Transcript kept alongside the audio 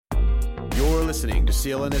listening to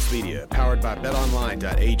CLNS Media, powered by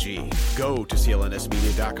betonline.ag. Go to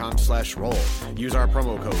clnsmedia.com/roll. Use our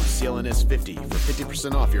promo code CLNS50 for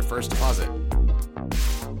 50% off your first deposit.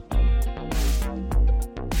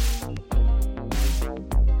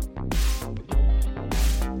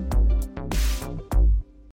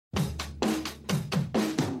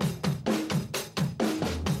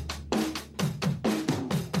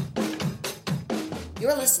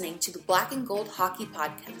 You're listening to the Black and Gold Hockey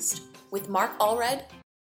Podcast with Mark Allred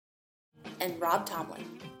and Rob Tomlin.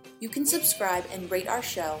 You can subscribe and rate our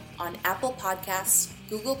show on Apple Podcasts,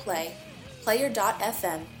 Google Play,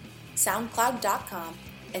 Player.fm, SoundCloud.com,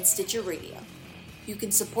 and Stitcher Radio. You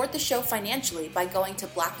can support the show financially by going to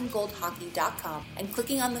blackandgoldhockey.com and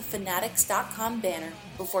clicking on the Fanatics.com banner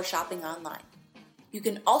before shopping online. You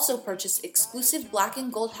can also purchase exclusive Black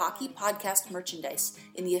and Gold Hockey Podcast merchandise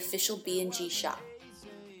in the official B&G shop.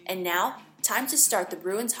 And now, time to start the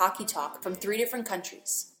Bruins hockey talk from 3 different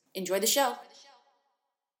countries. Enjoy the show.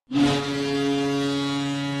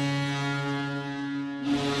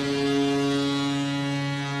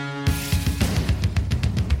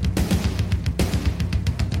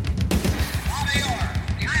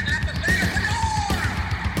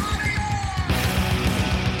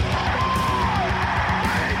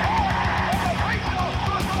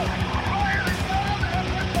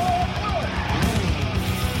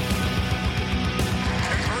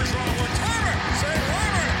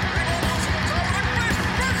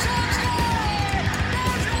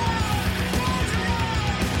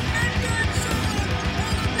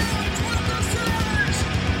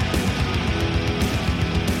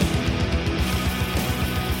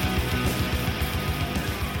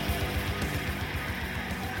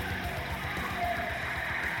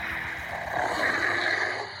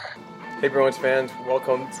 Hey Bruins fans,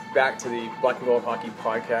 welcome back to the Black and Gold Hockey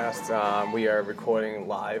Podcast. We are recording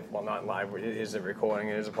live, well not live, it is a recording,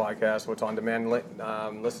 it is a podcast, so it's on demand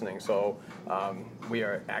listening. So we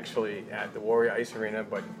are actually at the Warrior Ice Arena,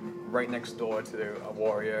 but right next door to the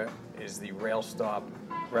Warrior is the Rail Stop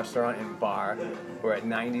Restaurant and Bar. We're at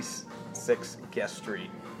 96 Guest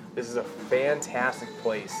Street. This is a fantastic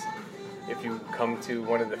place. If you come to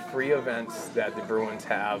one of the free events that the Bruins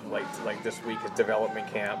have, like this week is development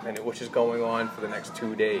camp, which is going on for the next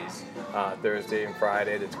 2 days, Thursday and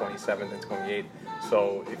Friday, the 27th and 28th.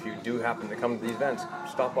 So if you do happen to come to these events,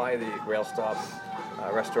 stop by the Rail Stop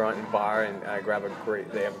Restaurant and Bar and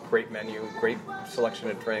they have a great menu, great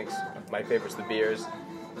selection of drinks. My favorite's the beers,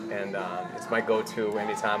 and it's my go-to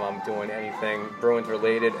anytime I'm doing anything Bruins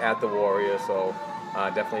related at the Warrior. So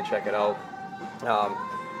definitely check it out.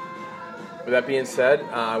 With that being said,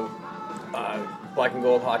 Black and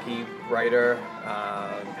Gold hockey writer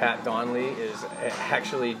Pat Donnelly is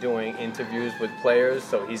actually doing interviews with players,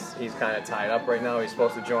 so he's kind of tied up right now. He's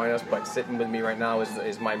supposed to join us, but sitting with me right now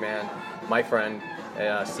is my man, my friend,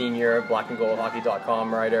 senior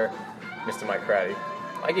blackandgoldhockey.com writer, Mr. Mike Craddy.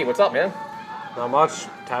 Mikey, what's up, man? Not much.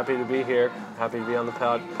 Happy to be here. Happy to be on the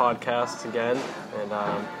podcast again, and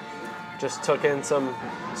just took in some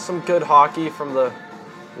good hockey from the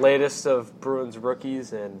latest of Bruins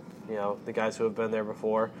rookies and the guys who have been there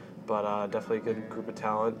before, but definitely a good group of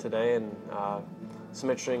talent today, and some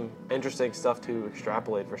interesting stuff to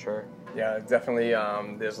extrapolate for sure. Yeah, definitely.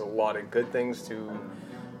 There's a lot of good things to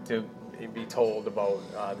be told about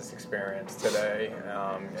this experience today,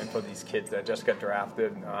 and for these kids that just got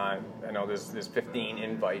drafted. I know there's 15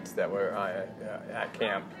 invites that were at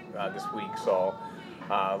camp this week, so.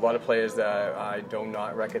 A lot of players that I do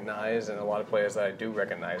not recognize, and a lot of players that I do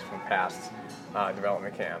recognize from past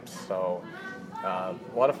development camps. So a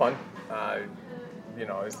lot of fun. I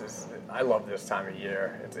love this time of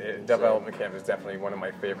year. Development camp is definitely one of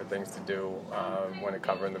my favorite things to do when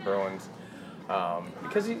covering the Bruins.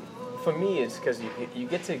 Because for me, it's because you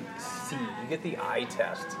get to see, you get the eye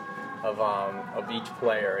test of each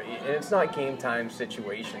player, and it's not game time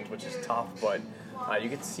situations, which is tough, but you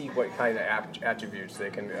get to see what kind of attributes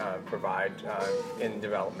they can provide in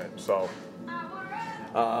development. So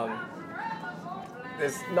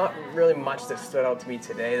there's not really much that stood out to me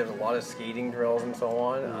today. There's a lot of skating drills and so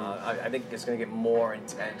on. I think it's going to get more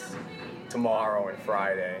intense tomorrow and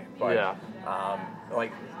Friday. But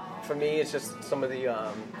for me, it's just some of the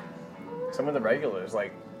regulars,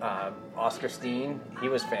 like Oscar Steen. He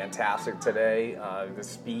was fantastic today. The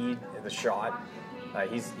speed, the shot.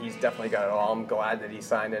 He's definitely got it all. I'm glad that he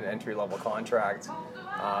signed an entry-level contract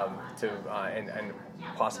and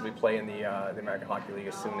possibly play in the American Hockey League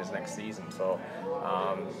as soon as next season. So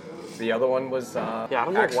the other one was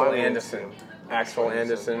Axel Anderson. Axel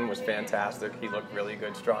Anderson was fantastic. He looked really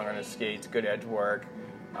good, strong on his skates, good edge work.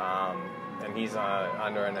 and he's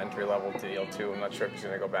under an entry-level deal, too. I'm not sure if he's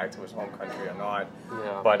going to go back to his home country or not.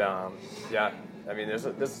 Yeah. But, yeah, I mean,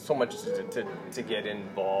 there's so much to get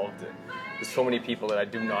involved. There's so many people that I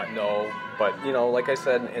do not know. But, you know, like I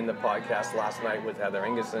said in the podcast last night with Heather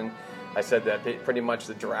Ingerson, I said that pretty much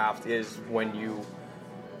the draft is when you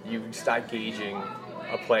start gauging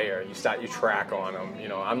a player, you track on them. You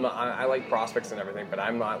know, I like prospects and everything, but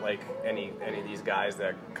I'm not like any of these guys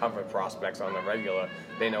that cover prospects on the regular.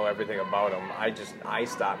 They know everything about them. I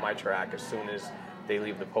start my track as soon as they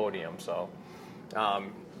leave the podium. So, how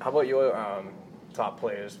about your top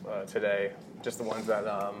players today? Just the ones that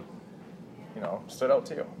stood out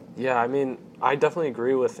to you. Yeah, I mean, I definitely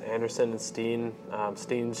agree with Anderson and Steen.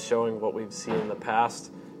 Steen's showing what we've seen in the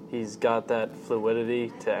past. He's got that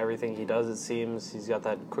fluidity to everything he does, it seems. He's got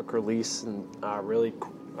that quick release and really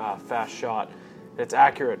fast shot. And it's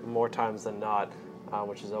accurate more times than not,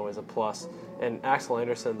 which is always a plus. And Axel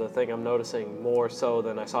Anderson, the thing I'm noticing more so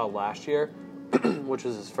than I saw last year, which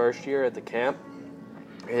was his first year at the camp,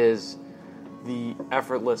 is the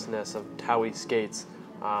effortlessness of how he skates.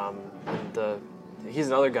 He's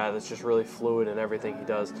another guy that's just really fluid in everything he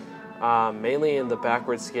does. Mainly in the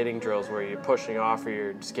backwards skating drills where you're pushing off or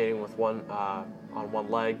you're skating with on one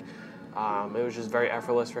leg. It was just very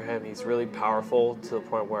effortless for him. He's really powerful to the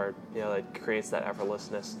point where it creates that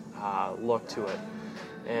effortlessness look to it,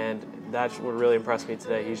 and that's what really impressed me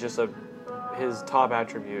today. He's just his top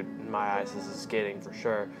attribute in my eyes is his skating for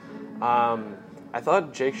sure. I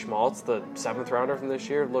thought Jake Schmaltz, the 7th rounder from this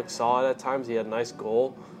year, looked solid at times. He had a nice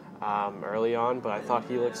goal early on, but I thought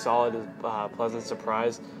he looked solid as a pleasant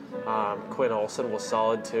surprise. Quinn Olsen was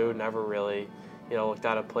solid too, never really looked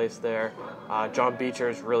out of place there. John Beecher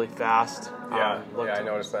is really fast. I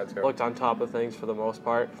noticed that too. Looked on top of things for the most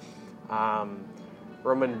part.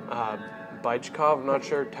 Roman Baichkov, I'm not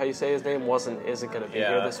sure how you say his name, isn't going to be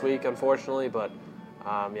here this week, unfortunately, but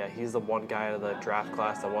he's the one guy out of the draft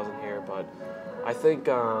class that wasn't here. But I think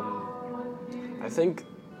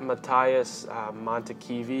Matthias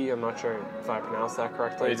Montekivi, I'm not sure if I pronounced that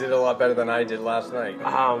correctly. He did a lot better than I did last night.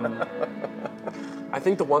 I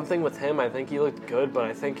think the one thing with him, I think he looked good, but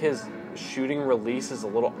I think his shooting release is a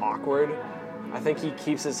little awkward. I think he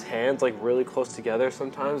keeps his hands really close together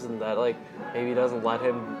sometimes, and that maybe doesn't let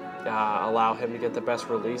him allow him to get the best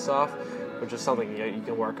release off, which is something you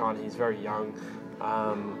can work on. He's very young.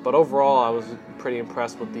 But overall, I was pretty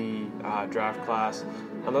impressed with the draft class.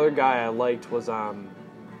 Another guy I liked was I'm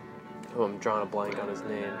drawing a blank on his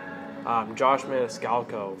name. Josh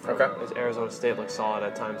Maniscalco from Arizona State looked solid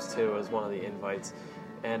at times too as one of the invites.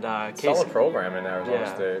 And solid program in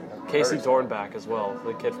Arizona State. Casey Dornbach as well,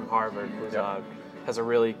 the kid from Harvard, who's has a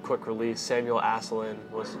really quick release. Samuel Asselin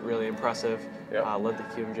was really impressive. Led the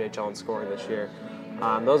QMJHL in scoring this year.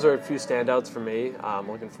 Those are a few standouts for me.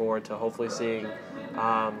 I'm looking forward to hopefully seeing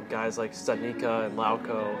guys like Studnicka and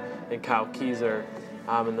Lauko and Kyle Kieser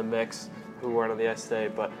in the mix who weren't on the ice today.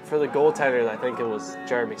 But for the goaltenders, I think it was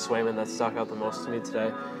Jeremy Swayman that stuck out the most to me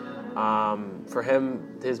today. For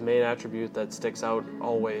him, his main attribute that sticks out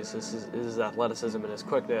always is his athleticism and his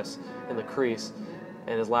quickness in the crease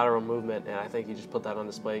and his lateral movement, and I think he just put that on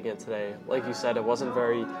display again today. Like you said, it wasn't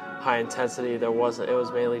very high intensity. It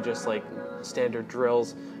was mainly just standard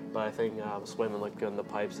drills, but I think Swayman looked good in the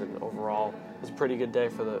pipes, and overall it was a pretty good day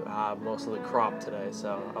for the most of the crop today,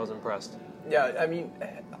 so I was impressed. Yeah, I mean,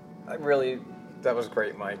 that was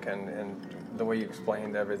great, Mike, and the way you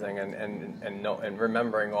explained everything and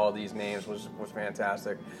remembering all these names was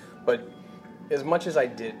fantastic. But as much as I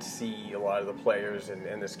did see a lot of the players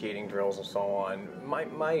and the skating drills and so on,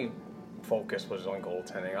 my focus was on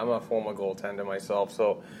goaltending. I'm a former goaltender myself,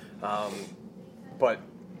 so but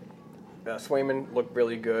Swayman looked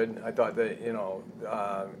really good. I thought that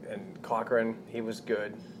and Cochran, he was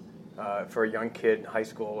good for a young kid, high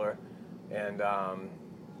schooler, and I'm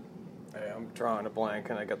drawing a blank,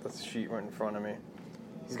 and I got the sheet right in front of me.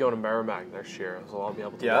 He's going to Merrimack next year, so I'll be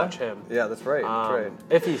able to watch him. Yeah, that's right. That's right.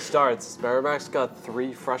 If he starts, Merrimack's got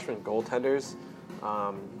 3 freshman goaltenders.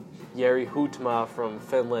 Jari Hutma from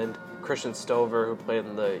Finland, Christian Stover, who played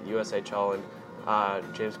in the USHL,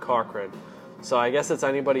 and James Cochran. So I guess it's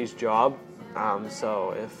anybody's job.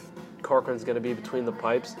 So if Cochran's going to be between the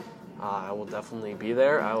pipes, I will definitely be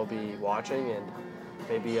there. I will be watching and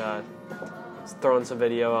maybe throwing some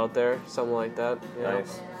video out there, something like that.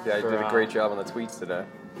 Nice. Yeah, you did a great job on the tweets today.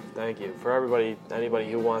 Thank you. For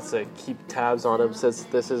anybody who wants to keep tabs on him, since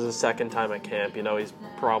this is his second time at camp, he's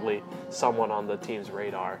probably someone on the team's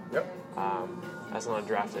radar. Yep. As an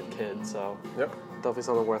undrafted kid, so definitely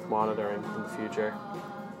something worth monitoring in the future.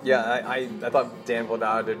 Yeah, I thought Dan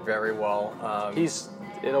Vladar did very well.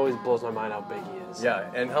 It always blows my mind how big he is.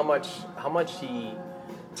 Yeah, and how much he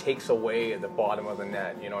takes away at the bottom of the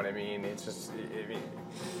net. You know what I mean? It's just,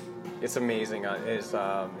 it's amazing. His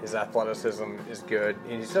athleticism is good,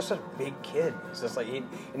 and he's just a big kid. It's just like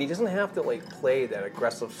he doesn't have to like play that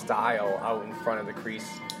aggressive style out in front of the crease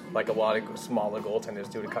like a lot of smaller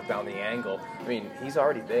goaltenders do to cut down the angle. I mean, he's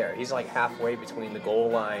already there. He's like halfway between the goal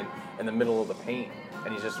line and the middle of the paint,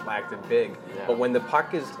 and he's just acting big. Yeah. But when the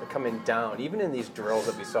puck is coming down, even in these drills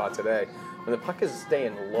that we saw today, when the puck is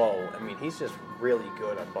staying low, I mean, he's just really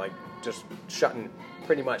good at like just shutting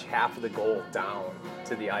pretty much half of the goal down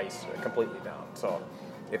to the ice, completely down. So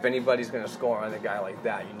if anybody's going to score on a guy like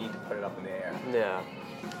that, you need to put it up in the air. Yeah.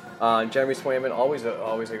 Jeremy Swayman, always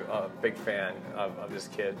a big fan of this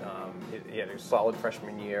kid. He had a solid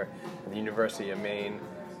freshman year at the University of Maine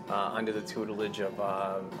under the tutelage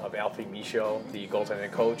of Alfie Michaud, the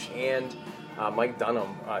goaltending coach, and Mike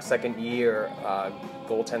Dunham, second year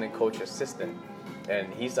goaltending coach assistant.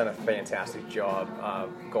 And he's done a fantastic job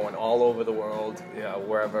going all over the world,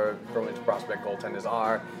 wherever Bruins prospect goaltenders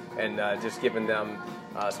are, and just giving them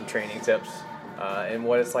some training tips and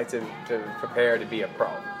what it's like to prepare to be a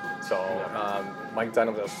pro. So Mike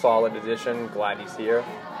Dunham's a solid addition. Glad he's here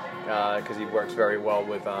because he works very well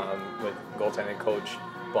with goaltending coach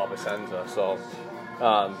Bob Asenza. So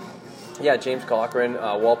James Cochran,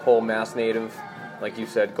 Walpole, Mass native, like you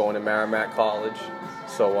said, going to Merrimack College.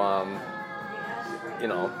 So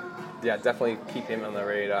definitely keep him on the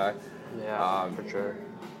radar. Yeah, for sure.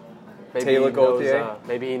 Maybe Taylor Gauthier.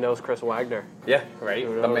 Maybe he knows Chris Wagner. Yeah, right.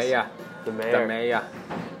 The mayor.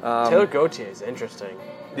 Taylor Gauthier is interesting.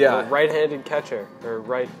 Yeah. Right-handed catcher or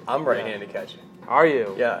right. I'm right-handed catcher. Are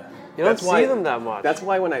you? Yeah. You don't see them that much. That's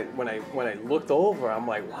why when I looked over, I'm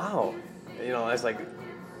like, wow. It's like,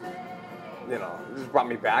 this brought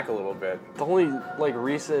me back a little bit. The only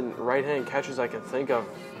recent right-handed catchers I can think of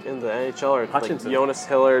in the NHL are Hutchinson. like Jonas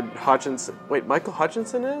Hillard, Hutchinson. Wait, Michael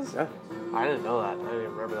Hutchinson is? Yeah. I didn't know that. I didn't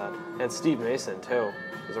even remember that. And Steve Mason too.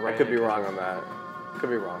 Was a I right-handed could be catcher. wrong on that. Could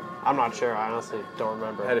be wrong. I'm not sure. I honestly don't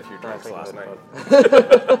remember. I had a few drinks I last think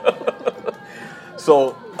night.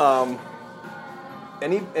 So,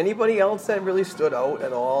 anybody else that really stood out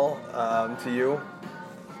at all to you?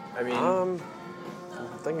 I mean,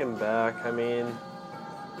 thinking back, I mean,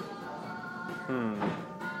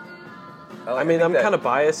 I I'm kind of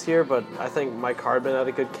biased here, but I think Mike Hardman had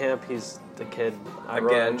a good camp. He's the kid I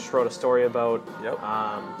wrote a story about. Yep.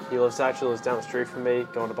 He lives down the street from me,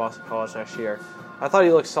 going to Boston College next year. I thought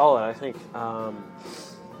he looked solid. I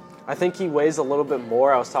think he weighs a little bit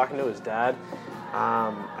more. I was talking to his dad.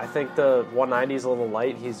 I think the 190 is a little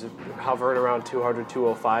light. He's hovering around 200,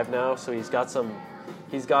 205 now, so he's got some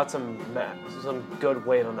good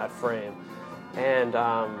weight on that frame. And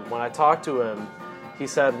when I talked to him, he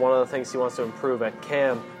said one of the things he wants to improve at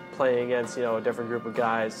camp, playing against a different group of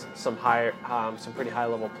guys, some pretty high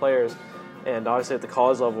level players, and obviously at the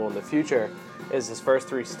college level in the future, is his first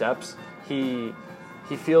 3 steps.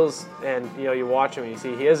 He feels, and you watch him and you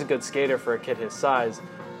see he is a good skater for a kid his size,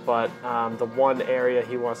 but the one area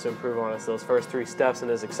he wants to improve on is those first 3 steps in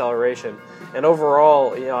his acceleration. And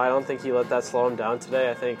overall, I don't think he let that slow him down today.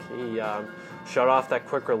 I think he shut off that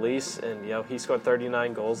quick release, and he scored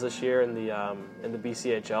 39 goals this year in the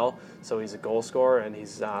BCHL. So he's a goal scorer, and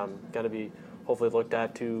he's going to be hopefully looked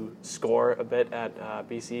at to score a bit at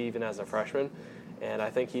BC even as a freshman. And I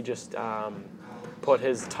think he just put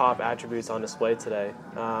his top attributes on display today.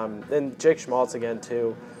 And Jake Schmaltz again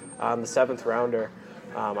too, the 7th rounder.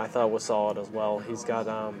 I thought was solid as well. He's got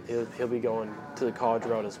he'll be going to the college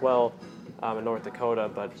road as well in North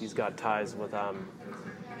Dakota, but he's got ties with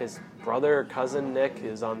his brother or cousin Nick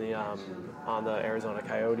is on the Arizona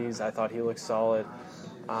Coyotes. I thought he looked solid.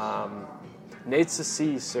 Nate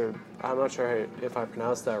Sassis, or I'm not sure if I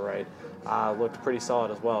pronounced that right, looked pretty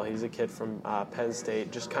solid as well. He's a kid from Penn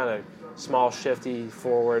State, just kind of small, shifty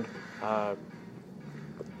forward.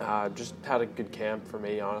 Just had a good camp for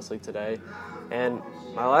me, honestly, today. And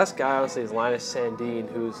my last guy, honestly, is Linus Sandin,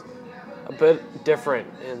 who's a bit different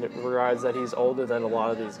in regards that he's older than a lot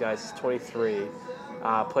of these guys. He's 23.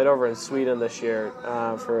 Played over in Sweden this year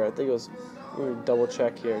for, I think it was, let me double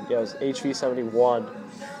check here. Yeah, it was HV71.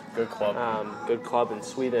 Good club. Good club in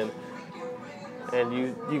Sweden. And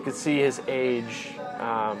you could see his age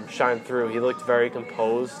shine through. He looked very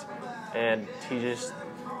composed, and he just,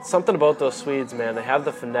 something about those Swedes, man. They have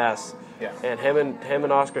the finesse. Yeah. And him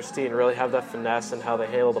and Oscar Steen really have that finesse and how they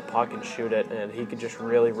handle the puck and shoot it, and he could just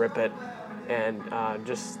really rip it, and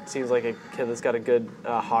just seems like a kid that's got a good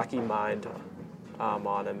hockey mind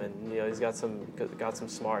on him, and he's got some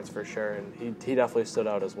smarts for sure, and he definitely stood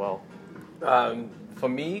out as well. For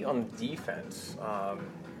me on defense,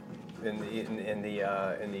 in these,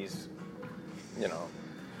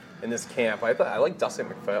 in this camp. I like Dustin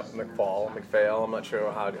McPhail. I'm not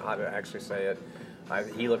sure how to actually say it.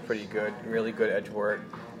 He looked pretty good, really good edge work.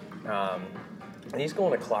 And he's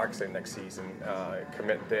going to Clarkson next season.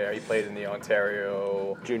 Commit there. He played in the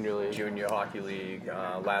Ontario Junior Hockey League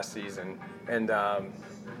last season, and I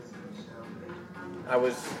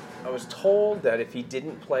was told that if he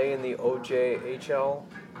didn't play in the OJHL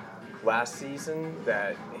last season,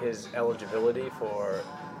 that his eligibility for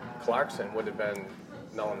Clarkson would have been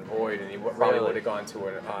null and void, and he probably would have gone to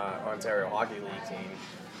an Ontario Hockey League team.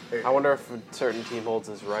 I wonder if a certain team holds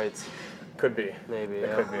his rights. Could be. Maybe, It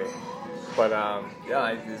yeah. could be. But,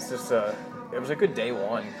 it's just it was a good day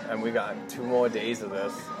one, and we got 2 more days of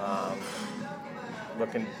this.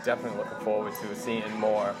 Definitely looking forward to seeing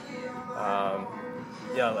more. I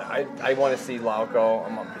want to see Lauko.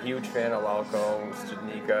 I'm a huge fan of Lauko,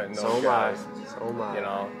 Studnicka, and those guys. So am I.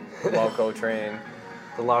 Lauko train.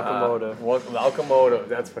 The locomotive. Locomotive,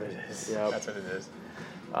 that's what it is. Yep. That's what it is.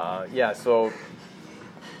 So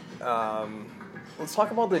let's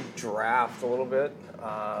talk about the draft a little bit.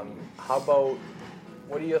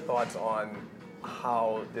 What are your thoughts on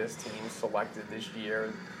how this team selected this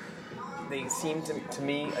year? They seem to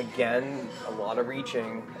me, again, a lot of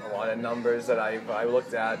reaching, a lot of numbers that I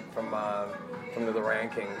looked at from the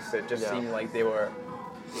rankings. It just seemed like they were,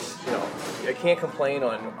 I can't complain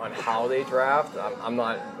on how they draft. I'm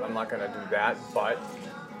not going to do that, but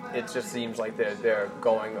it just seems like they're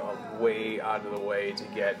going way out of the way to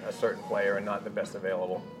get a certain player and not the best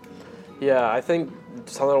available. Yeah, I think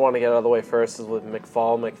something I want to get out of the way first is with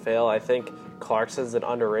McPhail. I think Clarkson's an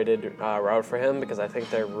underrated route for him because I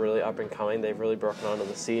think they're really up and coming. They've really broken onto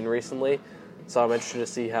the scene recently. So I'm interested to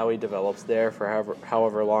see how he develops there for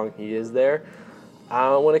however long he is there.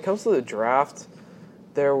 When it comes to the draft,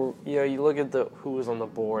 you look at who was on the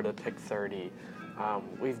board at pick 30.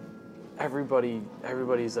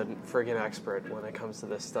 Everybody's a friggin' expert when it comes to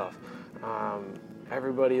this stuff.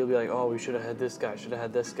 Everybody will be like, oh, we should have had this guy, should have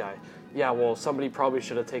had this guy. Yeah, well, somebody probably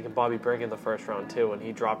should have taken Bobby Brink in the first round too, and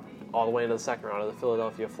he dropped all the way into the second round of the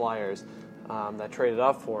Philadelphia Flyers that traded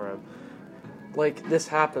up for him. Like, this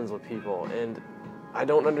happens with people, and I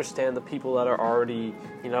don't understand the people that are already,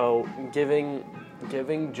 giving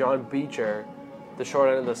John Beecher the short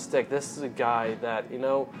end of the stick. This is a guy that, he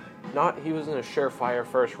wasn't a surefire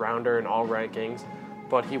first rounder in all rankings,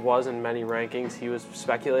 but he was in many rankings. He was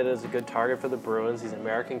speculated as a good target for the Bruins. He's an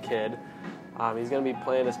American kid. He's going to be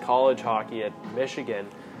playing his college hockey at Michigan,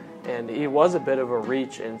 and he was a bit of a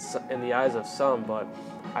reach in the eyes of some, but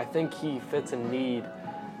I think he fits a need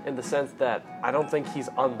in the sense that I don't think he's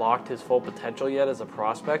unlocked his full potential yet as a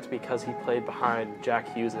prospect because he played behind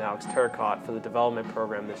Jack Hughes and Alex Turcotte for the development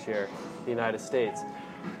program this year in the United States.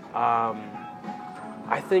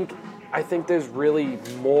 I think there's really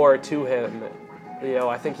more to him.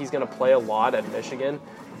 I think he's going to play a lot at Michigan,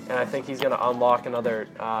 and I think he's going to unlock another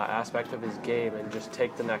aspect of his game and just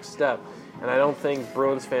take the next step. And I don't think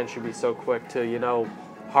Bruins fans should be so quick to,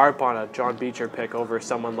 harp on a John Beecher pick over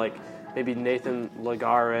someone like maybe Nathan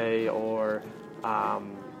Legare or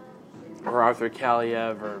Arthur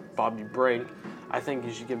Kaliev or Bobby Brink. I think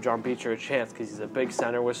you should give John Beecher a chance because he's a big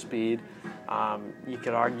center with speed. You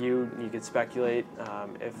could argue, you could speculate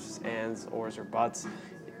ifs, ands, ors, or buts.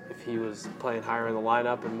 If he was playing higher in the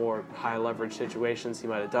lineup in more high leverage situations, he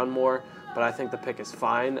might have done more. But I think the pick is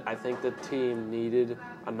fine. I think the team needed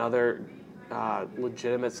another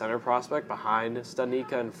legitimate center prospect behind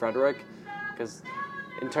Studnicka and Frederick, because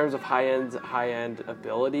in terms of high-end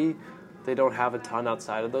ability, they don't have a ton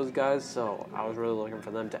outside of those guys. So I was really looking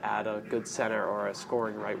for them to add a good center or a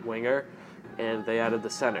scoring right winger, and they added the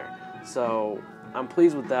center. So I'm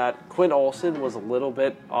pleased with that. Quinn Olson was a little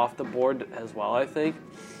bit off the board as well, I think.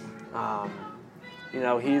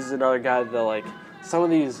 He's another guy that, some of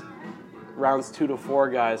these rounds 2 to 4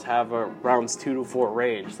 guys have a rounds 2 to 4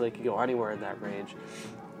 range, so they could go anywhere in that range.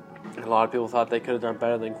 And a lot of people thought they could have done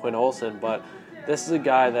better than Quinn Olson, but this is a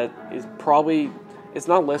guy that is probably, it's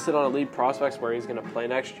not listed on Elite Prospects where he's going to play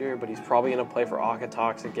next year, but he's probably going to play for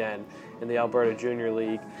Okotoks again in the Alberta Junior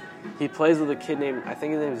League. He plays with a kid named, I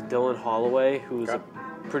think his name is Dylan Holloway, who's a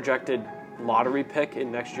projected lottery pick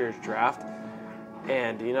in next year's draft.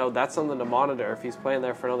 And, that's something to monitor if he's playing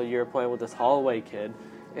there for another year, playing with this Holloway kid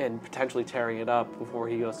and potentially tearing it up before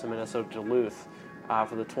he goes to Minnesota Duluth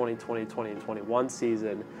for the 2020-2021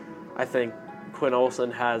 season. I think Quinn Olson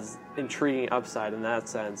has intriguing upside in that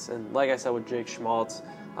sense. And like I said with Jake Schmaltz,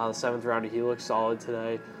 the 7th rounder, he looked solid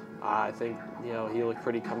today. I think, he looked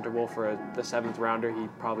pretty comfortable for the 7th rounder. He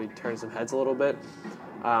probably turned some heads a little bit.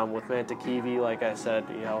 With Mantekivi, like I said,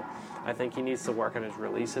 I think he needs to work on his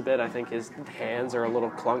release a bit. I think his hands are a little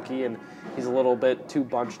clunky and he's a little bit too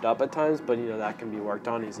bunched up at times, but that can be worked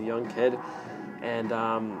on. He's a young kid. And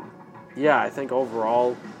I think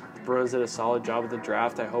overall the Bruins did a solid job with the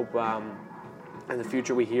draft. I hope in the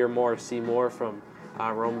future we see more from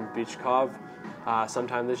Roman Bichkov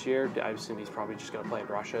sometime this year. I assume he's probably just going to play in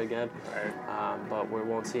Russia again. Right. But we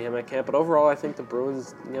won't see him at camp. But overall, I think the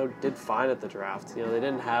Bruins, did fine at the draft. They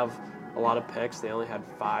didn't have a lot of picks. They only had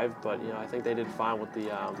 5, but I think they did fine with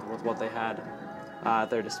with what they had at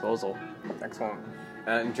their disposal. Excellent.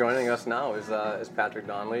 And joining us now is Patrick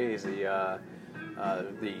Donnelly. He's the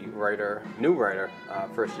new writer,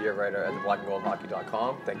 first-year writer at the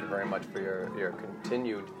blackandgoldhockey.com. Thank you very much for your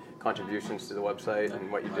continued contributions to the website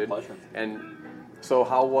and what you did. My pleasure. And so,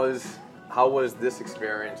 how was this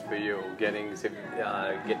experience for you, getting to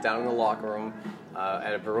get down in the locker room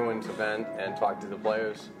at a Bruins event and talk to the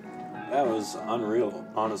players? Yeah, it was unreal,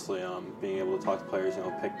 honestly. Being able to talk to players,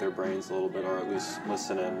 pick their brains a little bit, or at least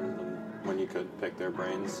listen in when you could pick their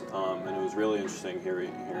brains. And it was really interesting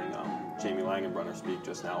hearing Jamie Langenbrunner speak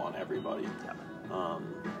just now on everybody.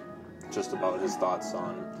 Just about his thoughts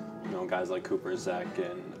on guys like Cooper Zek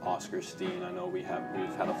and Oscar Steen. I know we've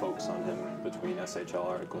had a focus on him between SHL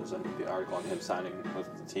articles and the article on him signing with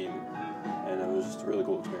the team, and it was just a really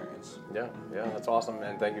cool experience. Yeah, that's awesome,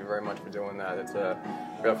 and thank you very much for doing that. It's a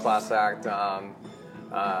real class act.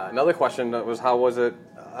 Another question was, how was it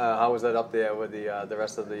up there with the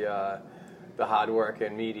rest of the hard work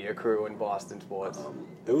and media crew in Boston sports?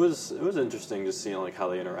 It was interesting just seeing how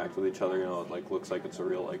they interact with each other. It looks like it's a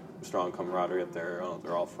real strong camaraderie up there.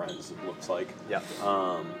 They're all friends. It looks like. Yeah.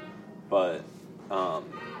 But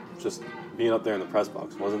just being up there in the press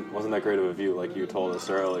box wasn't that great of a view, like you told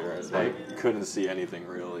us earlier. It's couldn't see anything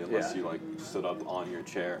really unless you stood up on your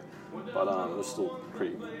chair. But it was still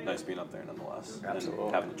pretty nice being up there nonetheless. Absolutely.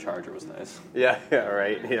 And having the charger was nice. Yeah,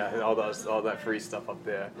 right. Yeah, all that free stuff up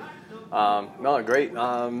there. No, great.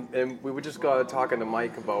 And we were just talking to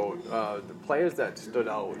Mike about the players that stood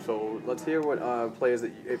out. So let's hear what players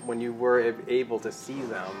that when you were able to see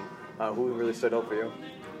them, who really stood out for you.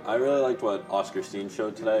 I really liked what Oscar Steen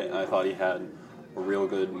showed today. I thought he had a real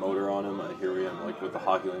good motor on him. Here we am, with the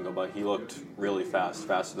hockey lingo, but he looked really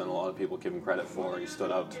faster than a lot of people give him credit for. He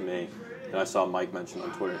stood out to me. And I saw Mike mention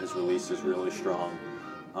on Twitter his release is really strong.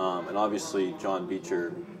 And obviously John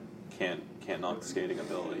Beecher can't knock the skating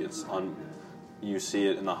ability. You see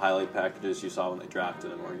it in the highlight packages you saw when they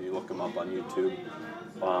drafted him, or you look him up on YouTube.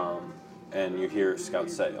 And you hear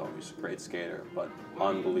scouts say, oh, he's a great skater, but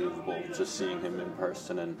unbelievable just seeing him in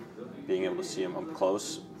person and being able to see him up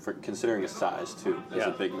close, for considering his size, too. As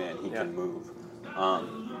a big man, he can move.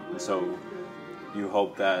 And so you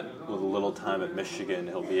hope that with a little time at Michigan,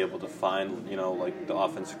 he'll be able to find, the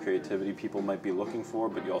offensive creativity people might be looking for,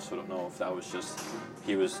 but you also don't know if that was just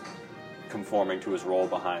he was conforming to his role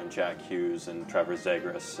behind Jack Hughes and Trevor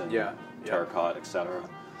Zegras and Turcotte, etc.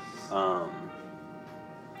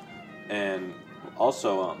 And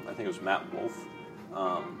also, I think it was Matt Wolf,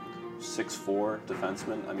 6'4"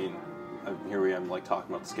 defenseman. I mean, here we am talking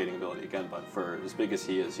about the skating ability again, but for as big as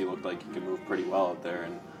he is, he looked like he could move pretty well out there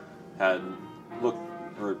and had a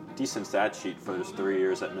decent stat sheet for his 3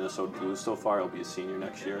 years at Minnesota Blues so far. He'll be a senior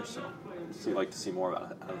next year, so I'd like to see more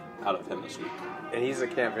out of him this week. And he's a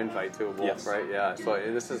camp invite too, Wolf, yes. Right? Yeah. So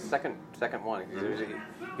this is the second one.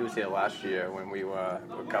 He was here last year when we were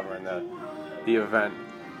covering the event.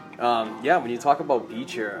 When you talk about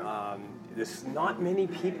Beecher, there's not many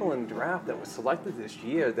people in the draft that was selected this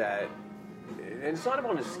year that, and it's not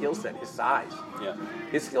about his skill set, his size. Yeah.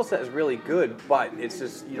 His skill set is really good, but it's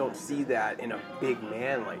just you don't see that in a big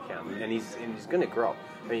man like him, and he's going to grow.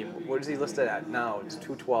 I mean, what is he listed at now? It's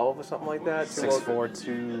 212 or something like that.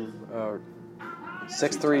 6'4",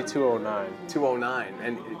 6'3", 209. 209,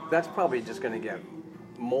 and that's probably just going to get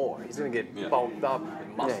more. He's going to get bulked up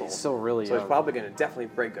in muscle. Yeah, he's still really so young. He's probably going to definitely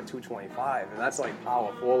break a 225, and that's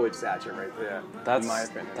power forward stature right there, in my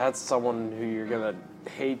opinion. That's someone who you're going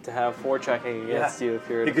to hate to have forechecking against you if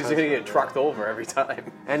you're because you're going to get trucked over every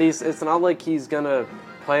time. And it's not like he's going to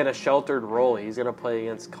play in a sheltered role. He's going to play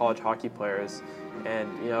against college hockey players and,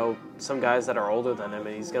 some guys that are older than him,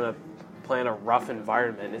 and he's going to play in a rough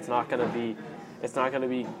environment. It's not going to be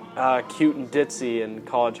cute and ditzy in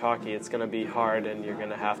college hockey. It's going to be hard, and you're going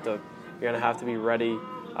to have to be ready.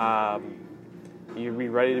 You'd be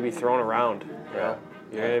ready to be thrown around. Yeah.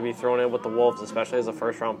 You're going to be thrown in with the Wolves, especially as a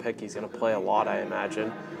first-round pick. He's going to play a lot, I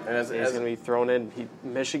imagine. And he's going to be thrown in.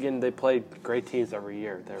 Michigan, they play great teams every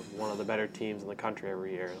year. They're one of the better teams in the country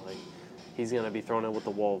every year. He's going to be thrown in with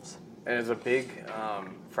the Wolves. And as a big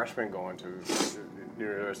freshman going to the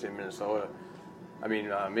University of Minnesota,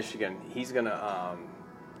 Michigan, he's gonna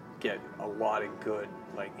get a lot of good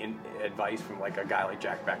advice from a guy like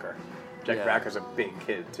Jack Becker. Jack Becker's a big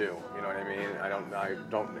kid too. You know what I mean? I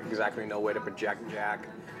don't exactly know where to project Jack.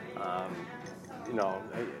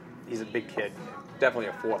 He's a big kid. Definitely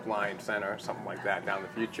a fourth line center, something like that down the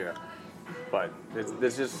future. But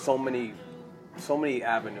there's just so many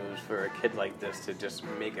avenues for a kid like this to just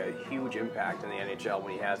make a huge impact in the NHL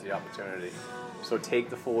when he has the opportunity. So take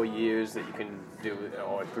the 4 years that you can do,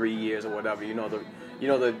 or 3 years or whatever.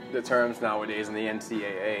 The terms nowadays in the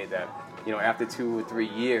NCAA that after 2 or 3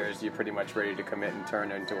 years you're pretty much ready to commit and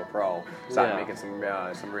turn into a pro, start making some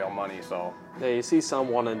real money. So yeah, you see some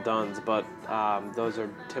one and dones, but those are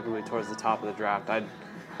typically towards the top of the draft.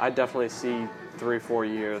 I'd definitely see 3-4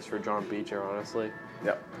 years for John Beecher, honestly.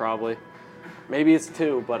 Yep, probably. Maybe it's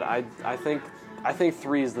 2, but I think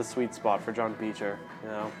 3 is the sweet spot for John Beecher.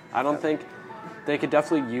 I don't think they could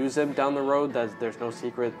definitely use him down the road. There's no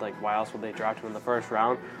secret. Why else would they draft him in the first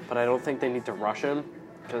round? But I don't think they need to rush him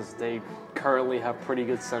because they currently have pretty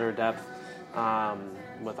good center depth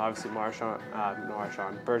with obviously Bergeron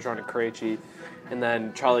and Krejci, and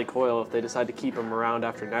then Charlie Coyle if they decide to keep him around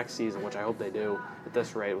after next season, which I hope they do at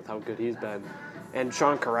this rate with how good he's been. And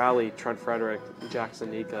Sean Corrali, Trent Frederick,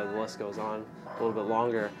 Jackson Nika, the list goes on a little bit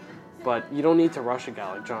longer. But you don't need to rush a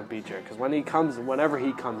guy like John Beecher because whenever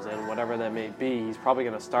he comes in, whatever that may be, he's probably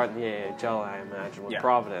going to start in the AHL, I imagine, with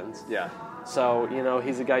Providence. Yeah. So,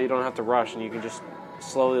 he's a guy you don't have to rush, and you can just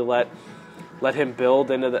slowly let him build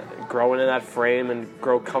grow into that frame and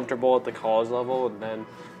grow comfortable at the college level, and then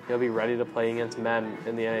he'll be ready to play against men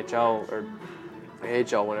in the NHL or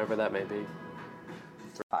AHL, whenever that may be.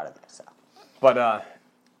 Part of this. But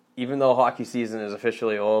even though hockey season is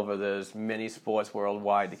officially over, there's many sports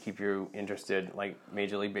worldwide to keep you interested, like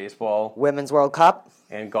Major League Baseball, Women's World Cup,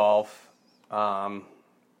 and golf,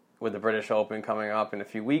 with the British Open coming up in a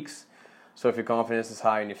few weeks. So if your confidence is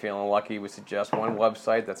high and you're feeling lucky, we suggest one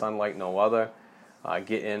website that's unlike no other.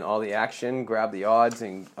 Get in all the action, grab the odds,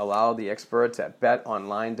 and allow the experts at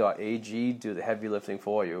betonline.ag do the heavy lifting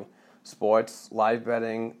for you. Sports, live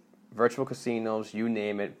betting, virtual casinos, you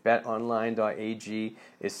name it, betonline.ag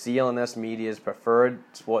is CLNS Media's preferred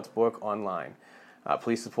sportsbook online.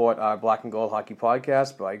 Please support our Black and Gold Hockey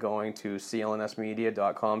Podcast by going to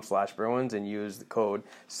clnsmedia.com/Bruins and use the code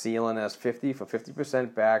CLNS50 for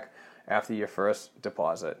 50% back after your first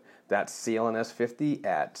deposit. That's CLNS50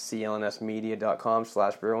 at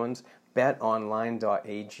clnsmedia.com/Bruins,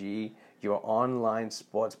 betonline.ag, your online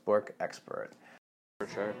sportsbook expert. For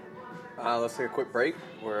sure. Let's take a quick break.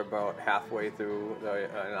 We're about halfway through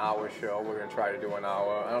an hour show. We're going to try to do an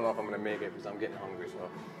hour. I don't know if I'm going to make it because I'm getting hungry.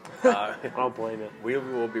 So I don't blame you. We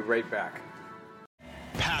will be right back.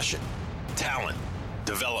 Passion, talent,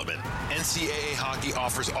 development. NCAA hockey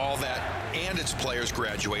offers all that, and its players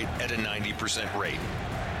graduate at a 90% rate.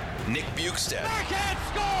 Nick Bukestad. Backhand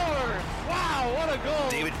scores! Wow, what a goal!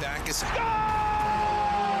 David Backus.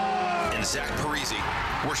 And Zach Parisi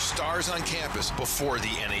were stars on campus before the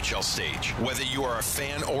NHL stage. Whether you are a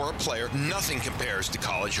fan or a player, nothing compares to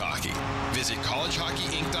college hockey. Visit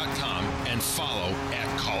collegehockeyinc.com and follow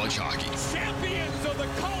 @collegehockey. Champions of the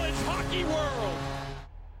college hockey world!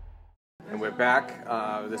 And we're back.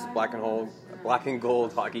 This is Black and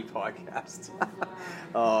Gold Hockey Podcast.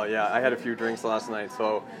 Oh, yeah, I had a few drinks last night,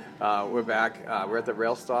 so we're back. We're at the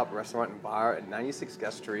Rail Stop Restaurant and Bar at 96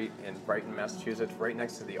 Guest Street in Brighton, Massachusetts, right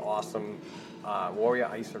next to the awesome Warrior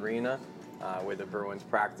Ice Arena, where the Bruins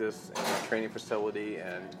practice and their training facility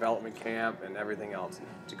and development camp and everything else.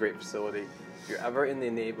 It's a great facility. If you're ever in the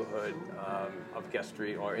neighborhood of Guest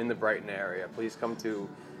Street or in the Brighton area, please come to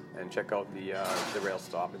and check out the Rail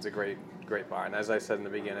Stop. It's a great bar. And as I said in the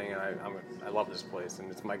beginning, I love this place, and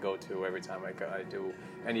it's my go-to every time I do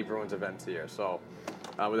any Bruins events here. So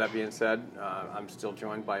with that being said, I'm still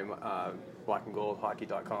joined by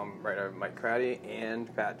blackandgoldhockey.com writer Mike Craddy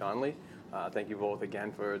and Pat Donnelly. Thank you both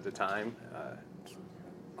again for the time.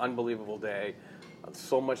 Unbelievable day.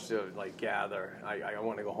 So much to gather. I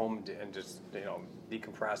want to go home and just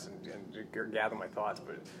decompress and gather my thoughts,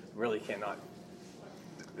 but really cannot.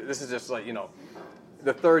 This is just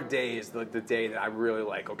the third day is the day that I really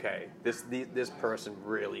okay, this person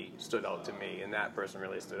really stood out to me, and that person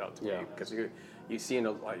really stood out to me, because you see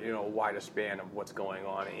a wider span of what's going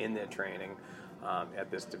on in their training at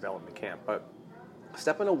this development camp. But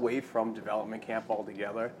stepping away from development camp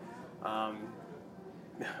altogether,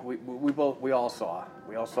 we all saw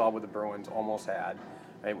what the Bruins almost had.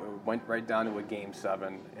 We went right down to a Game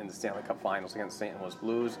 7 in the Stanley Cup Finals against the St. Louis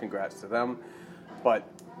Blues. Congrats to them. But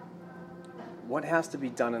what has to be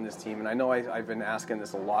done in this team? And I know I've been asking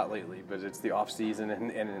this a lot lately, but it's the off season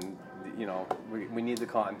and we need the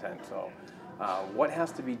content. So, what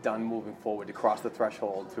has to be done moving forward to cross the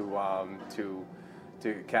threshold to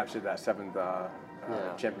capture that seventh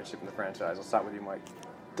championship in the franchise? I'll start with you, Mike.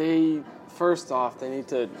 First off, they need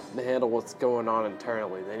to handle what's going on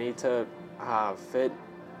internally. They need to fit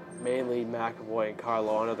mainly McAvoy and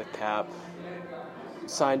Carlo under the cap.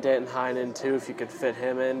 Sign Danton Heinen too if you could fit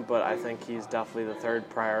him in, but I think he's definitely the third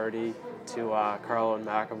priority to Carlo and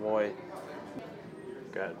McAvoy.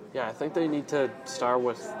 Good. Yeah, I think they need to start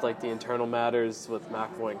with like the internal matters with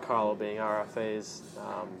McAvoy and Carlo being RFAs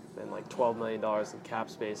and like $12 million in cap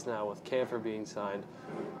space now with Camphor being signed.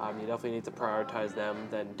 You definitely need to prioritize them.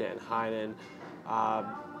 Then Danton Heinen.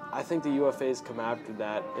 I think the UFAs come after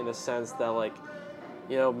that in a sense that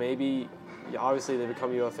maybe obviously they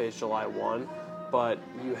become UFAs July 1, but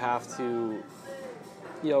you have to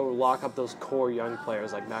lock up those core young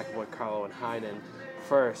players like McAvoy, Carlo, and Heinen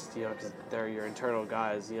first, because they're your internal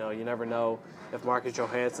guys. You never know if Marcus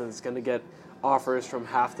Johansson's going to get offers from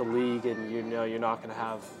half the league, and you're not going to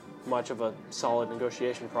have much of a solid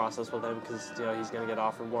negotiation process with him because he's going to get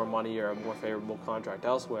offered more money or a more favorable contract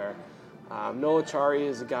elsewhere. Noah Chari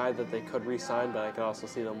is a guy that they could re-sign, but I could also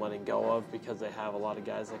see them letting go of because they have a lot of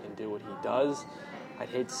guys that can do what he does. I'd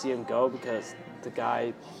hate to see him go because the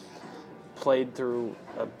guy played through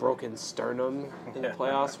a broken sternum in the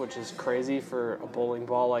playoffs, which is crazy for a bowling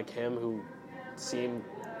ball like him who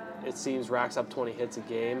it seems racks up 20 hits a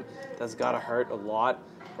game. That's got to hurt a lot,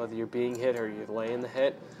 whether you're being hit or you're laying the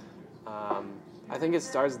hit. I think it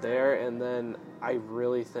starts there, and then I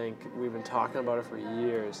really think we've been talking about it for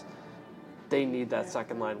years. They need that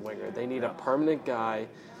second-line winger. They need a permanent guy.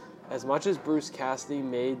 As much as Bruce Cassidy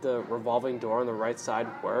made the revolving door on the right side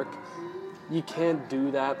work, you can't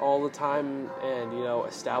do that all the time and,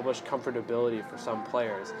 establish comfortability for some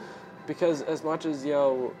players. Because as much as,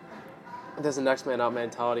 there's a next man up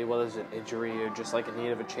mentality, whether it's an injury or just like a need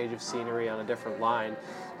of a change of scenery on a different line,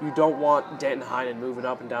 you don't want Danton Heinen moving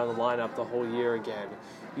up and down the lineup the whole year again.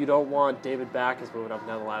 You don't want David Backes moving up and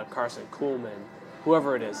down the lineup, Carson Kuhlman,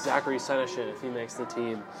 whoever it is, Zachary Senyshyn if he makes the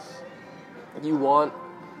team. You want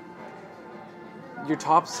your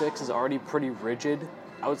top six is already pretty rigid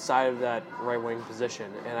outside of that right wing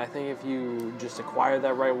position, and I think if you just acquire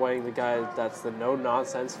that right wing, the guy that's the no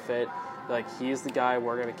nonsense fit, like he's the guy,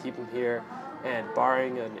 we're going to keep him here, and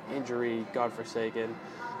barring an injury, God forsaken,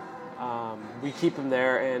 we keep him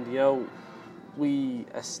there, and we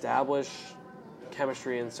establish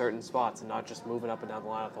chemistry in certain spots and not just moving up and down the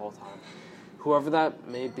lineup the whole time. Whoever that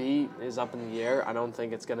may be is up in the air. I don't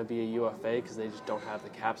think it's going to be a UFA because they just don't have the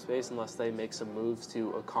cap space unless they make some moves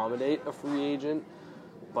to accommodate a free agent.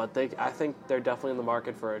 But I think they're definitely in the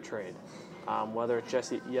market for a trade. Whether it's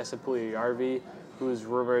Jesse Puljujärvi, who's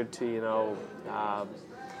rumored to,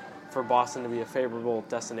 for Boston to be a favorable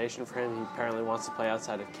destination for him. He apparently wants to play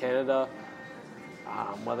outside of Canada.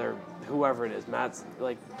 Whoever it is, Matt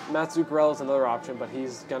Zuccarello is another option, but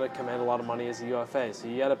he's going to command a lot of money as a UFA. So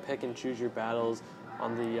you got to pick and choose your battles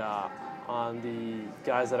on the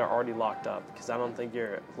guys that are already locked up, because I don't think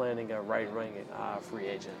you're landing a right wing free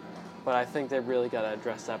agent. But I think they've really got to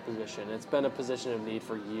address that position. It's been a position of need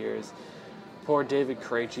for years. Poor David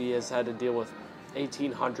Krejci has had to deal with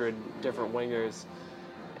 1,800 different wingers,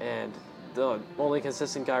 and the only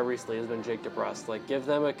consistent guy recently has been Jake DeBrusk. Give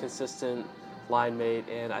them a consistent line mate,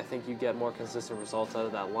 and I think you get more consistent results out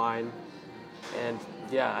of that line. And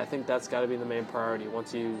yeah, I think that's got to be the main priority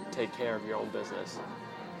once you take care of your own business.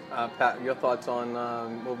 Pat, your thoughts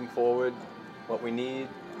on moving forward, what we need?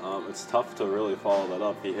 It's tough to really follow that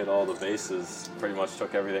up. He hit all the bases, pretty much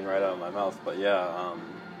took everything right out of my mouth. But yeah,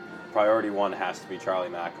 priority one has to be Charlie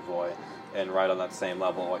McAvoy, and right on that same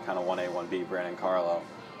level, like kind of 1A, 1B, Brandon Carlo.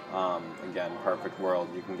 Again, perfect world.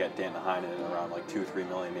 You can get Danton Heinen around like $2-3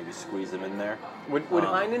 million, maybe squeeze him in there. Would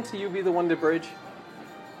Heinen to you be the one to bridge?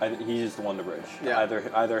 He's the one to bridge. Yeah.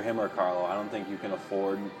 Either him or Carlo. I don't think you can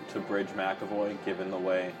afford to bridge McAvoy given the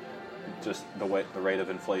rate of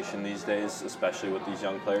inflation these days, especially with these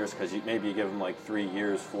young players. Because maybe you give him like 3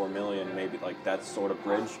 years, $4 million, maybe like that sort of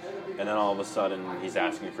bridge, and then all of a sudden he's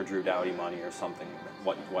asking for Drew Doughty money or something,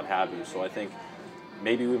 what have you. So I think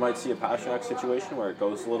maybe we might see a Pastrnak situation where it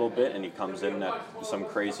goes a little bit and he comes in at some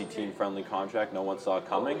crazy team-friendly contract no one saw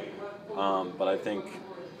coming. But I think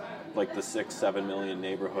like the $6-7 million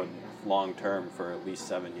neighborhood long-term for at least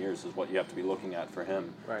 7 years is what you have to be looking at for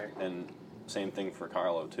him. Right. And same thing for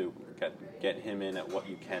Carlo, too. Get him in at what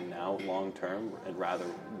you can now long-term and rather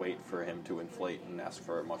wait for him to inflate and ask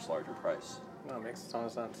for a much larger price. No, it makes a ton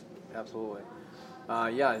of sense. Absolutely.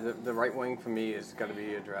 The right wing for me is going to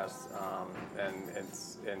be addressed, and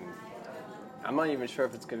I'm not even sure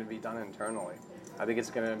if it's going to be done internally. I think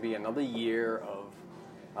it's going to be another year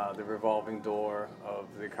of the revolving door of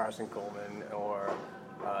the Carson Coleman or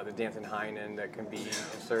the Danton Heinen that can be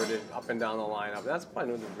inserted up and down the lineup. That's one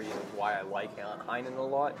of the reasons why I like Heinen a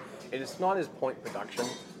lot. And it's not his point production.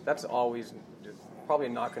 That's always probably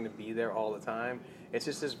not going to be there all the time. It's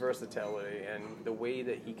just his versatility and the way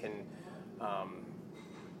that he can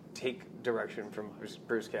take direction from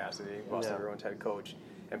Bruce Cassidy, Boston Bruins head coach,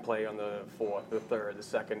 and play on the fourth, the third, the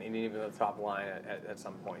second, and even the top line at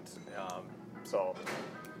some points.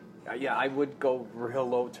 Yeah, I would go real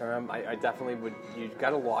low term. I definitely would. You've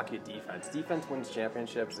got to lock your defense. Defense wins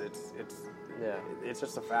championships. It's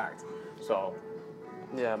just a fact. So,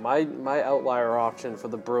 yeah, my outlier option for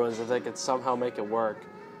the Bruins, if they could somehow make it work,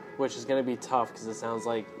 which is going to be tough because it sounds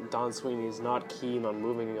like Don Sweeney is not keen on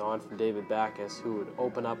moving on from David Backes, who would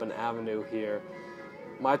open up an avenue here.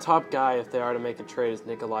 My top guy, if they are to make a trade, is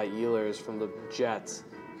Nikolai Ehlers from the Jets.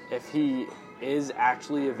 If he is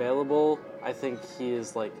actually available, I think he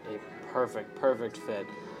is like a perfect fit.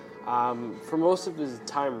 For most of his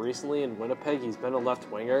time recently in Winnipeg, he's been a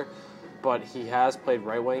left winger, but he has played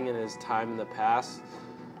right wing in his time in the past.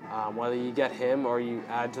 Whether you get him or you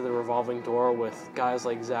add to the revolving door with guys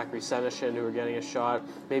like Zachary Senyshyn who are getting a shot,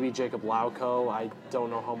 maybe Jacob Lauko. I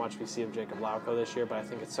don't know how much we see of Jacob Lauko this year, but I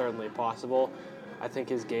think it's certainly possible. I think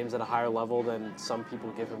his game's at a higher level than some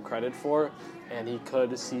people give him credit for, and he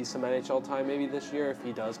could see some NHL time maybe this year if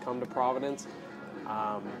he does come to Providence.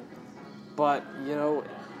 But, you know,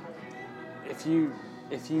 if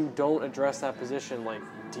you don't address that position, like,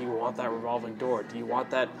 do you want that revolving door? Do you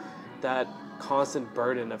want that constant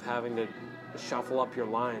burden of having to shuffle up your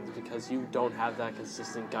lines because you don't have that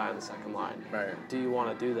consistent guy on the second line? Right. Do you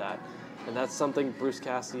want to do that? And that's something Bruce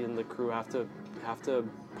Cassidy and the crew have to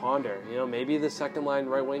ponder. You know, maybe the second line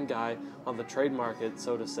right wing guy on the trade market,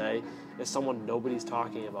 so to say, is someone nobody's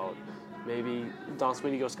talking about. Maybe Don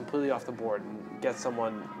Sweeney goes completely off the board and gets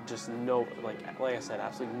someone just like I said,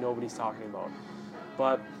 absolutely nobody's talking about.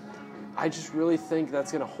 But I just really think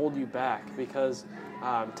that's going to hold you back because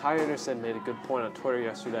Ty Anderson made a good point on Twitter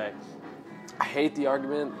yesterday. I hate the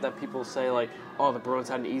argument that people say, like, oh, the Bruins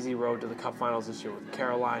had an easy road to the Cup Finals this year with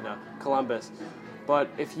Carolina, Columbus. But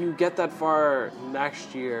if you get that far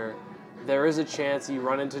next year, there is a chance you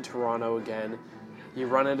run into Toronto again, you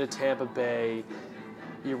run into Tampa Bay,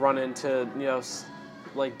 you run into, you know,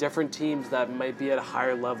 like different teams that might be at a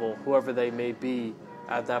higher level, whoever they may be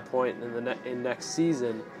at that point in next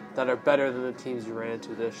season, that are better than the teams you ran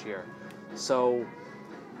into this year. So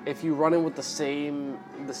if you run in with the same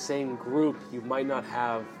group, you might not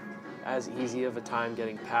have as easy of a time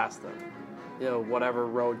getting past them. You know, whatever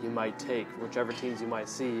road you might take, whichever teams you might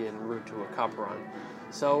see en route to a cup run.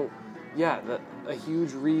 So, yeah, a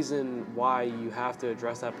huge reason why you have to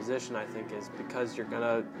address that position, I think, is because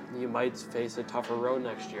you might face a tougher road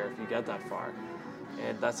next year if you get that far.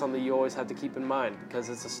 And that's something you always have to keep in mind because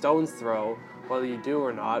it's a stone's throw whether you do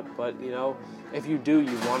or not. But, you know, if you do,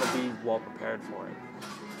 you want to be well prepared for it.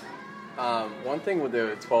 One thing with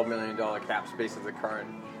the $12 million cap space that the current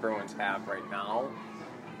Bruins have right now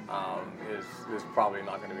is there's probably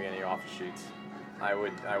not going to be any offer sheets. I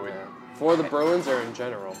would. For the Bruins or in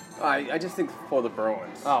general? I just think for the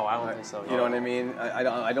Bruins. Oh, I don't think so. You know what I mean?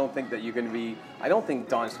 I don't think that you're going to be. I don't think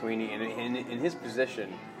Don Sweeney in his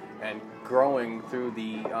position and growing through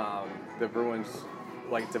the Bruins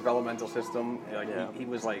like developmental system. Like he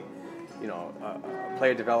was like, you know, a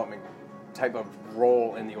player development type of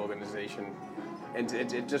role in the organization, and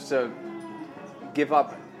it just to give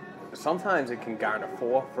up. Sometimes it can garner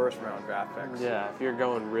 4 first-round draft picks. Yeah, if you're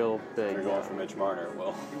going real big. You're going for Mitch Marner,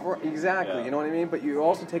 well. Exactly, Yeah. You know what I mean? But you're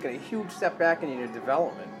also taking a huge step back in your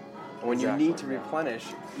development. And when you need to replenish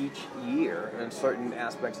each year in certain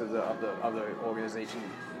aspects of the organization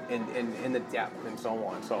in the depth and so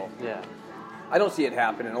on. So yeah, I don't see it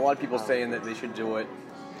happening. A lot of people saying that they should do it.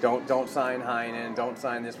 Don't sign Heinen, don't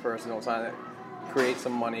sign this person, don't sign that. Create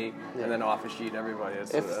some money and then offer sheet everybody.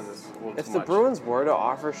 If the Bruins were to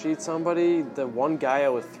offer sheet somebody, the one guy I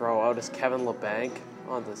would throw out is Kevin LeBanc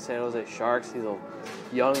on the San Jose Sharks. He's a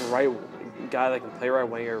young right guy that can play right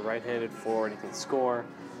winger, right-handed forward. He can score.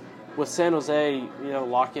 With San Jose, you know,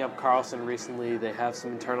 locking up Carlson recently, they have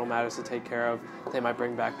some internal matters to take care of. They might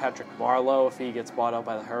bring back Patrick Marleau if he gets bought out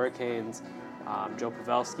by the Hurricanes. Joe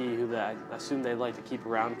Pavelski, who I assume they'd like to keep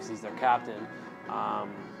around because he's their captain.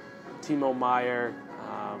 Timo Meier,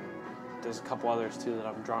 there's a couple others too that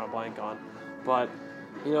I'm drawing a blank on. But,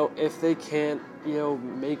 you know, if they can't, you know,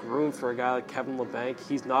 make room for a guy like Kevin LeBanc,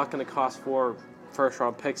 he's not going to cost 4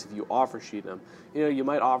 first-round picks if you offer sheet him. You know, you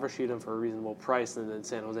might offer sheet him for a reasonable price and then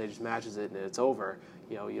San Jose just matches it and it's over.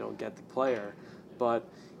 You know, you don't get the player. But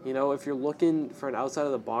You know, if you're looking for an outside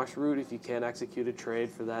of the box route, if you can't execute a trade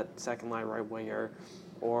for that second line right winger,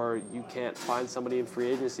 or you can't find somebody in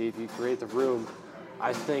free agency, if you create the room,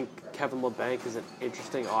 I think Kevin Labanc is an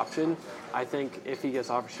interesting option. I think if he gets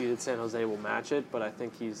offer sheeted, San Jose will match it, but I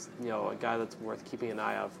think he's, you know, a guy that's worth keeping an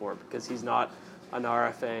eye out for because he's not an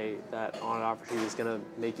RFA that on an offer sheet is going to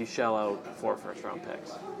make you shell out 4 first-round picks.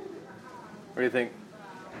 What do you think?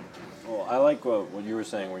 Well, I like what you were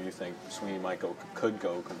saying, where you think Sweeney could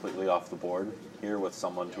go completely off the board here with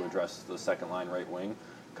someone to address the second line right wing,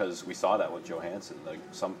 because we saw that with Johansson. Like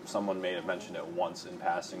someone may have mentioned it once in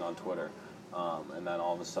passing on Twitter, and then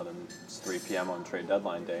all of a sudden it's 3 p.m. on trade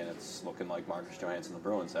deadline day, and it's looking like Marcus Johansson, the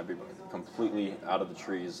Bruins, everybody completely out of the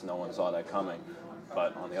trees. No one saw that coming.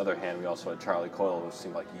 But on the other hand, we also had Charlie Coyle, who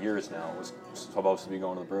seemed like years now was supposed to be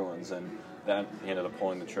going to the Bruins, and then he ended up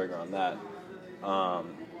pulling the trigger on that.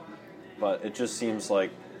 But it just seems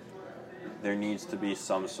like there needs to be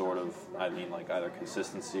some sort of, like either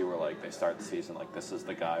consistency where like they start the season like this is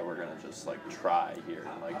the guy we're gonna just like try here,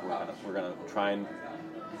 like we're gonna try and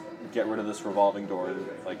get rid of this revolving door,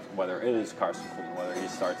 like whether it is Carson Fulton, whether he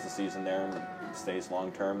starts the season there and stays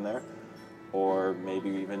long term there, or maybe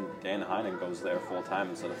even Dan Heinen goes there full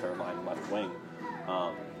time instead of third line left wing.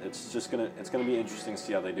 It's gonna be interesting to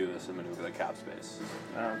see how they do this and maneuver the cap space.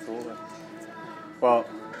 Absolutely. Well,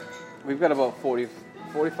 we've got about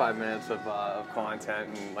 45 minutes of content,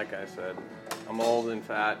 and like I said, I'm old and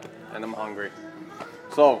fat, and I'm hungry.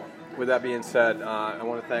 So, with that being said, I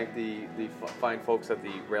want to thank the fine folks at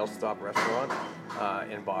the Rail Stop Restaurant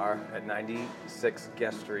and Bar at 96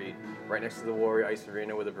 Guest Street, right next to the Warrior Ice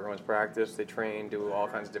Arena where the Bruins practice. They train, do all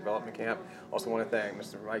kinds of development camp. Also want to thank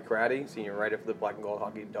Mr. Mike Ratty, senior writer for the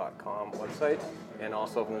blackandgoldhockey.com website, and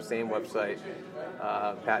also from the same website,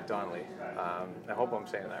 Pat Donnelly. I hope I'm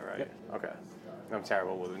saying that right. Yep. Okay. I'm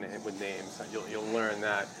terrible with names. You'll learn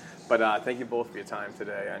that. But thank you both for your time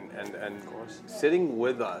today. And of course, sitting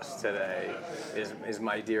with us today is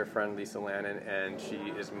my dear friend Lisa Lannon, and she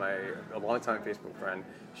is a longtime Facebook friend.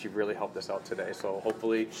 She really helped us out today. So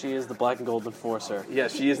hopefully, she is the black and gold enforcer.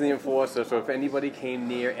 Yes, she is the enforcer. So if anybody came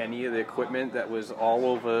near any of the equipment that was all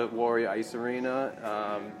over Warrior Ice Arena,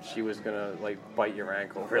 she was gonna like bite your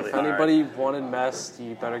ankle really hard. If anybody wanted mess,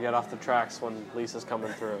 you better get off the tracks when Lisa's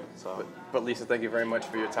coming through. So, but Lisa, thank you very much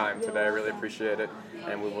for your time today. I really appreciate it,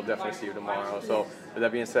 and we will definitely see you tomorrow. So with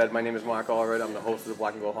that being said, my name is Mark Allred. I'm the host of the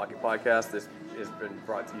Black and Gold Hockey Podcast. This has been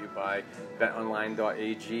brought to you by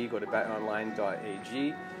betonline.ag. Go to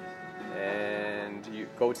betonline.ag and you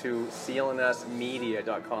go to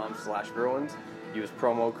clnsmedia.com/Bruins. Use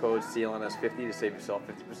promo code CLNS50 to save yourself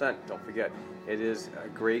 50%. Don't forget, it is a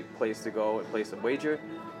great place to go, a place to wager,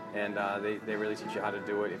 and they really teach you how to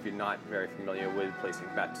do it if you're not very familiar with placing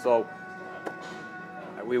bets. So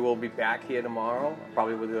we will be back here tomorrow,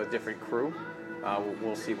 probably with a different crew.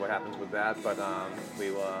 We'll see what happens with that, but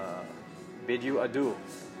we will bid you adieu.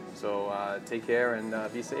 So take care and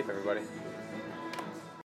be safe, everybody.